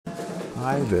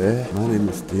Hi there, my name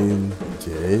is Dean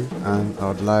J, and I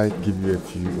would like to give you a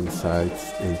few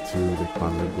insights into the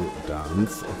Kpanlogo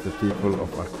dance of the people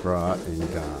of Accra in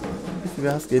Ghana. If you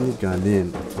ask any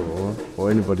Ghanaian at all, or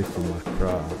anybody from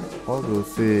Accra, all they'll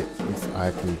say is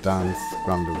I can dance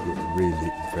Kpanlogo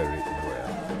really very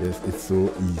well. Yes, it's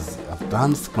so easy. I've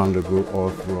danced Kpanlogo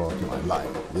all throughout my life.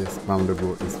 Yes,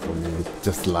 Kpanlogo is for me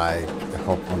just like a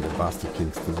hop on the bus to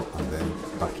Kingston and then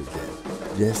back again.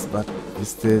 Yes, but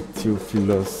Mr.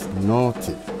 Theophilus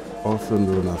Naughty, also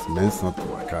known as Mensa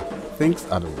Tuaka, thinks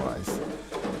otherwise.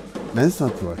 Mensa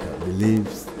Tuaka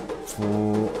believes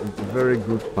for very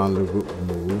good Kpanlogo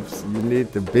moves, you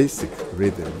need the basic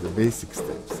rhythm, the basic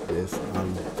steps, yes,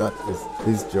 and that is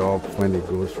his job when he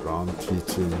goes around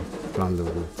teaching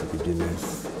Kpanlogo to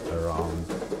beginners around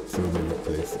so many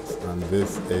places. And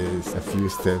this is a few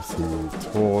steps he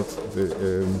taught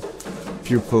the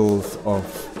pupils of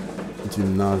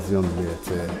Gymnasium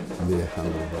Ernestinum Rinteln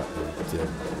in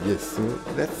Germany. Yes, so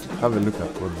let's have a look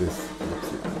at what this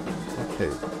looks like.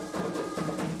 Okay.